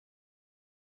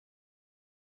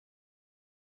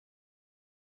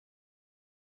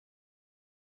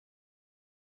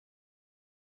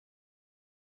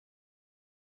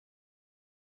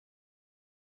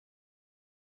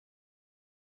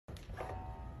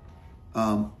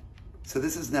So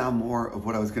this is now more of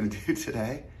what I was going to do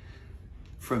today,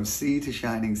 from C to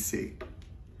shining C.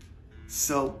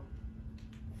 So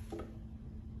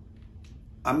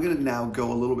I'm going to now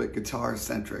go a little bit guitar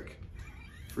centric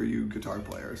for you guitar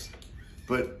players,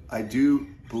 but I do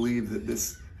believe that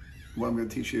what I'm going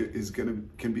to teach you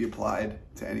can be applied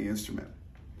to any instrument.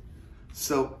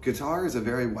 So guitar is a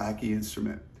very wacky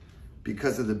instrument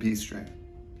because of the B string.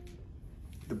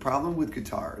 The problem with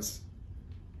guitars,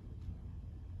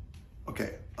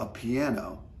 okay, a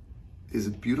piano is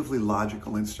a beautifully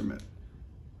logical instrument.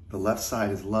 The left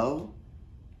side is low,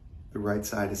 the right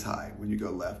side is high. When you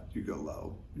go left, you go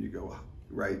low. When you go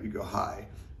right, you go high.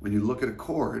 When you look at a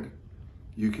chord,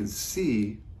 you can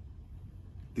see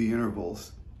the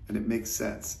intervals, and it makes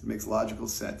sense. It makes logical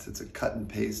sense. It's a cut and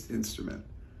paste instrument.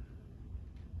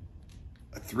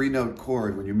 A 3-note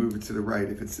chord, when you move it to the right,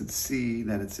 if it's in C,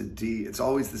 then it's in D. It's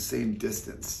always the same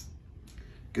distance.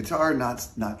 Guitar,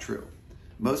 not true.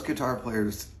 Most guitar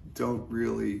players don't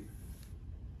really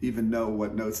even know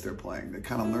what notes they're playing. They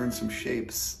kind of learn some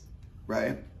shapes,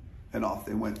 right? And off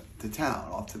they went to town,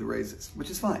 off to the races, which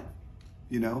is fine.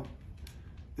 You know,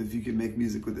 if you can make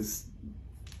music with this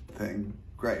thing,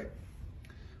 great.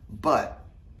 But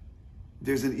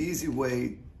there's an easy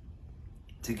way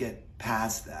to get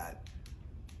past that.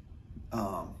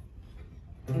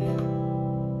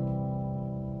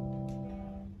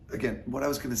 Again, what I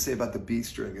was going to say about the B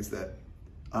string is that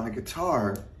on a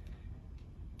guitar,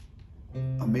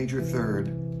 a major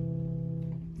third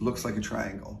looks like a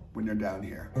triangle when you're down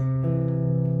here.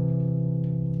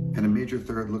 And a major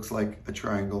third looks like a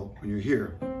triangle when you're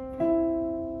here.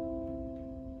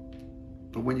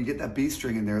 But when you get that B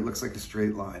string in there, it looks like a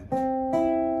straight line.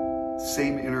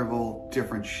 Same interval,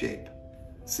 different shape.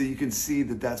 So you can see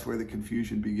that that's where the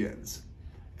confusion begins.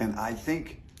 And I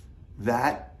think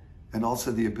that, and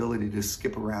also the ability to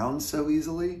skip around so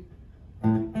easily,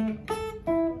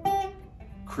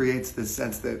 creates this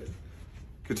sense that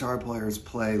guitar players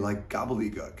play like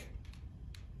gobbledygook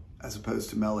as opposed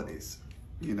to melodies,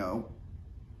 you know?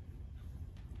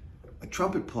 A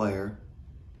trumpet player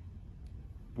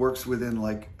works within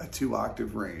like a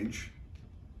 2-octave range.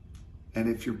 And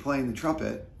if you're playing the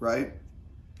trumpet, right,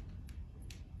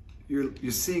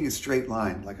 you're seeing a straight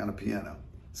line like on a piano.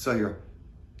 So you're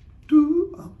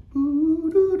do do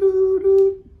do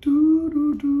do do do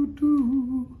do do do do do.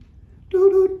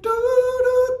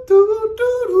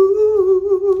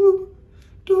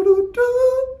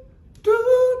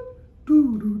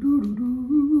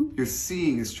 You're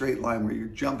seeing a straight line where you're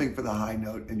jumping for the high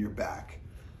note and you're back.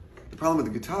 The problem with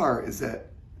the guitar is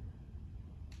that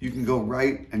you can go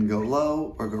right and go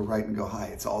low or go right and go high.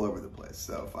 It's all over the place.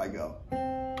 So if I go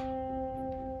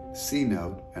C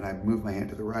note and I move my hand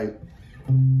to the right,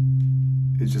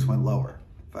 it just went lower.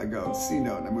 If I go C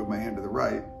note and I move my hand to the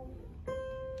right,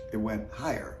 it went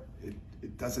higher.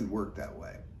 It doesn't work that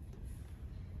way.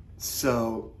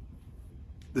 So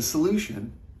the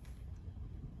solution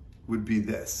would be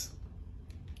this,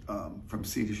 from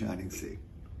C to shining C.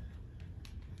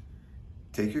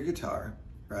 Take your guitar,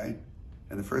 right?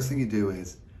 And the first thing you do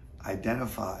is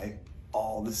identify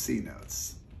all the C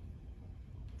notes,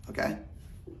 okay?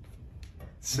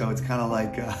 So it's kind of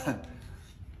like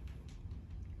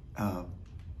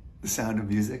The Sound of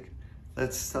Music.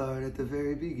 Let's start at the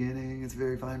very beginning. It's a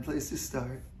very fine place to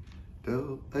start.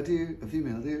 Do, a dear, a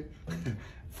female dear.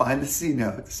 Find the C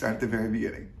note, start at the very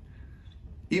beginning.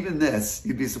 Even this,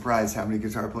 you'd be surprised how many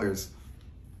guitar players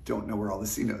don't know where all the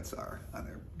C notes are on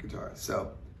their guitar.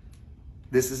 So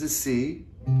this is a C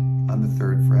on the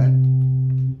 3rd fret.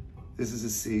 This is a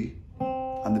C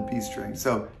on the B string.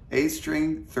 So A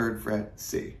string, 3rd fret,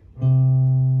 C.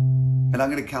 And I'm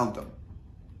gonna count them.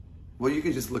 Well, you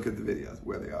can just look at the videos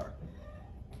where they are.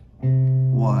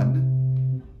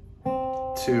 1,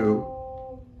 2,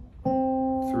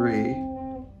 3,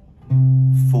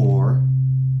 4,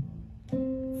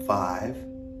 5,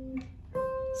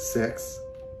 6,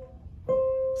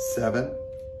 7,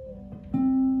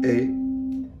 8,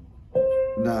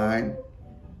 9,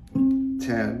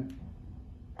 10,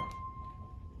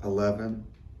 11.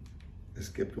 I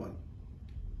skipped one.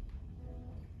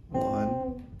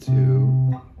 1,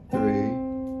 2, 3,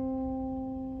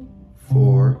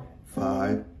 4,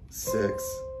 5,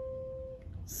 6,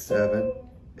 7,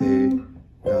 8,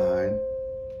 9,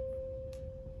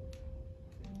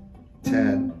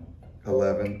 10,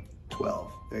 11,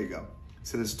 12. There you go.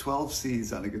 So there's 12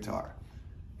 C's on a guitar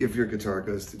if your guitar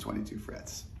goes to 22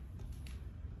 frets.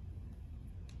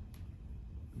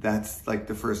 That's like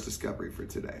the first discovery for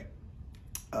today.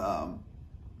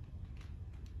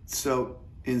 So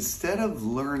instead of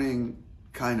learning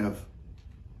kind of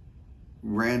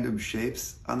random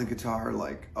shapes on the guitar,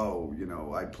 like, oh, you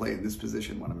know, I play in this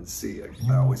position when I'm in C.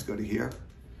 I always go to here.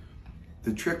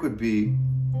 The trick would be,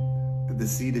 the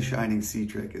C to shining C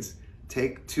trick is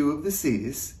take 2 of the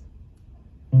C's,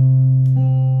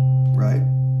 right?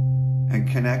 And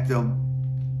connect them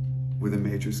with a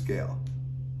major scale.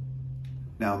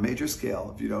 Now, a major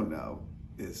scale, if you don't know,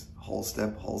 is whole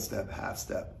step, half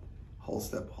step, whole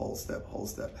step, whole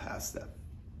step, half step.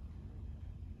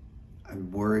 I'm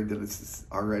worried that it's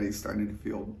already starting to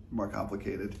feel more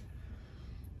complicated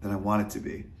than I want it to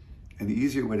be. And the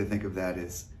easier way to think of that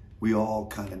is, we all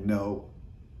kind of know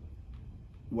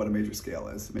what a major scale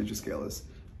is. A major scale is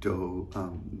do,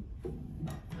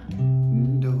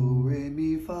 re,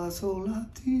 mi, fa, sol, la,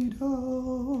 ti,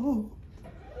 do.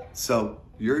 So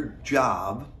your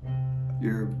job,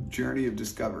 your journey of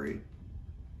discovery,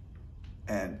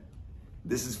 and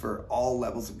this is for all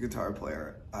levels of guitar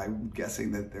player. I'm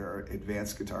guessing that there are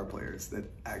advanced guitar players that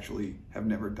actually have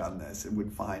never done this and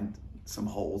would find some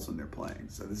holes in their playing.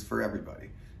 So this is for everybody,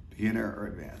 beginner or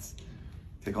advanced.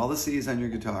 Take all the C's on your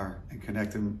guitar and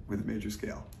connect them with a major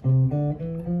scale.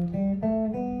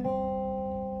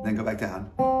 Then go back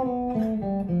down.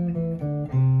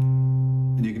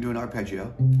 And you can do an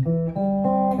arpeggio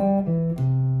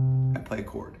and play a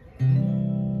chord.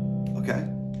 Okay?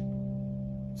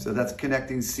 So that's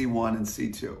connecting C1 and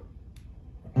C2.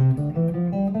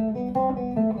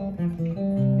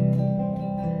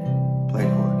 Play a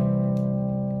chord.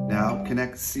 Now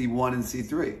connect C1 and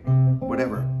C3,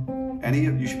 whatever.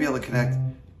 You should be able to connect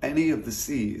any of the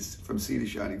C's from C to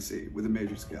shining C with a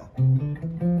major scale.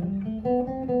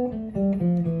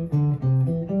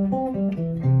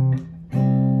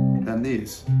 Then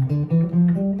these.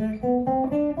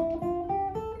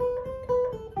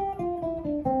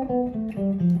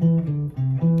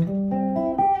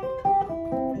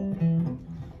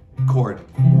 Chord.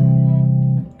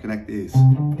 Connect these.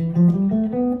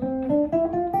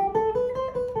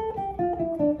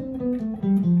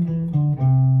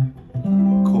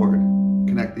 Chord.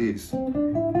 Connect these.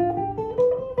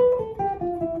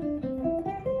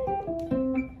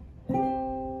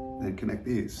 Then connect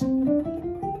these.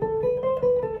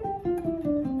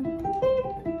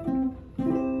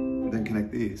 Then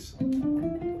connect these.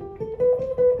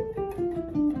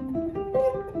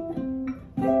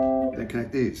 Then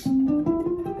connect these.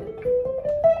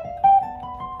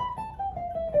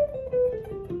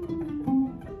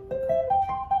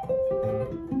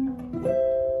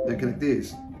 Then connect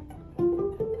these.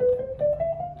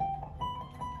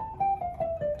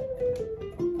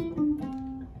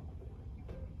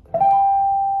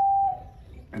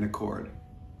 And a chord.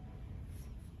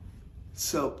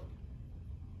 So,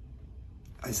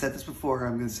 I said this before,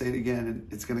 I'm going to say it again, and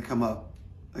it's going to come up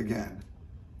again.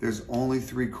 There's only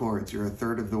 3 chords. You're a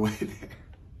third of the way there.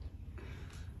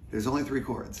 There's only 3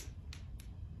 chords.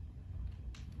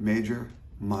 Major,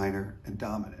 minor, and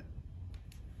dominant.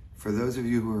 For those of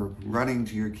you who are running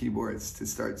to your keyboards to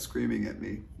start screaming at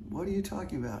me, what are you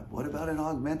talking about? What about an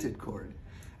augmented chord?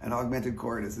 An augmented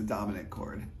chord is a dominant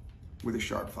chord with a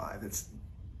sharp 5.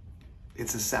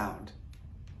 It's a sound,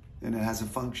 and it has a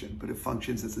function, but it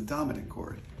functions as a dominant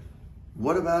chord.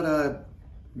 What about a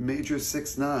major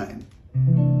 6-9?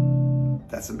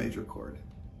 That's a major chord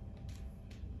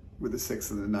with the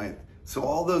 6th and the 9th. So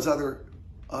all those other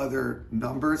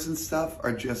numbers and stuff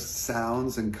are just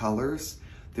sounds and colors.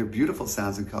 They're beautiful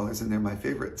sounds and colors, and they're my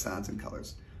favorite sounds and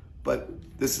colors. But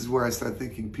this is where I start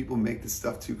thinking people make this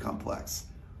stuff too complex.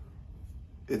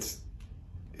 It's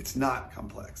not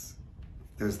complex.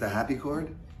 There's the happy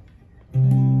chord,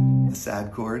 the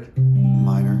sad chord,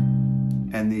 minor,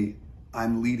 and the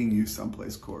I'm leading you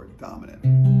someplace chord, dominant.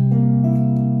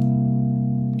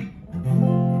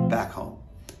 Back home.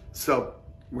 So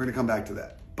we're gonna come back to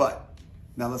that. But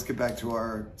now let's get back to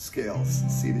our scales,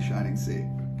 C to shining C.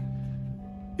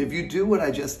 If you do what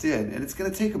I just did, and it's gonna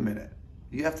take a minute,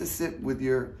 you have to sit with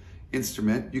your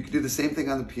instrument. You can do the same thing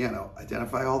on the piano.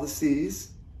 Identify all the C's,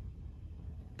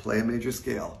 play a major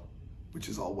scale, which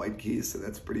is all white keys, so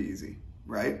that's pretty easy,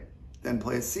 right? Then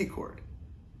play a C chord.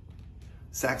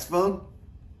 Saxophone,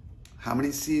 how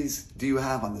many C's do you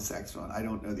have on the saxophone? I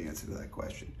don't know the answer to that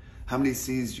question. How many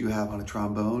C's do you have on a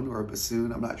trombone or a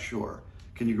bassoon? I'm not sure.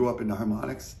 Can you go up into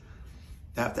harmonics?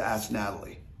 I have to ask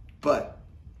Natalie. But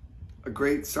a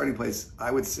great starting place,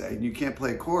 I would say, and you can't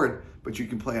play a chord, but you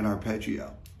can play an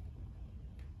arpeggio.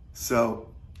 So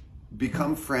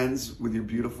become friends with your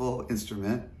beautiful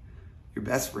instrument, your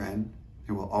best friend.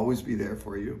 It will always be there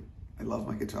for you. I love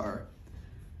my guitar.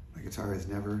 My guitar has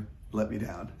never let me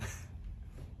down.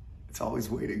 It's always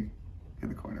waiting in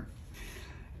the corner.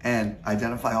 And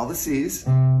identify all the C's.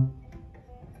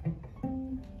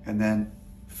 and then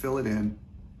fill it in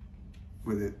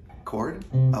with a chord,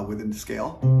 within the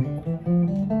scale.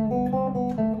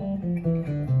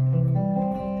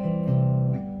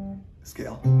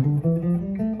 Scale.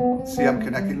 See, I'm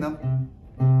connecting them.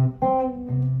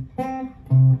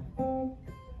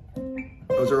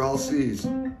 Those are all C's.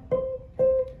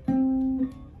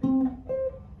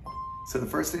 So the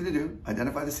first thing to do,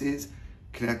 identify the C's,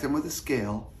 connect them with a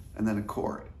scale, and then a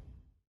chord.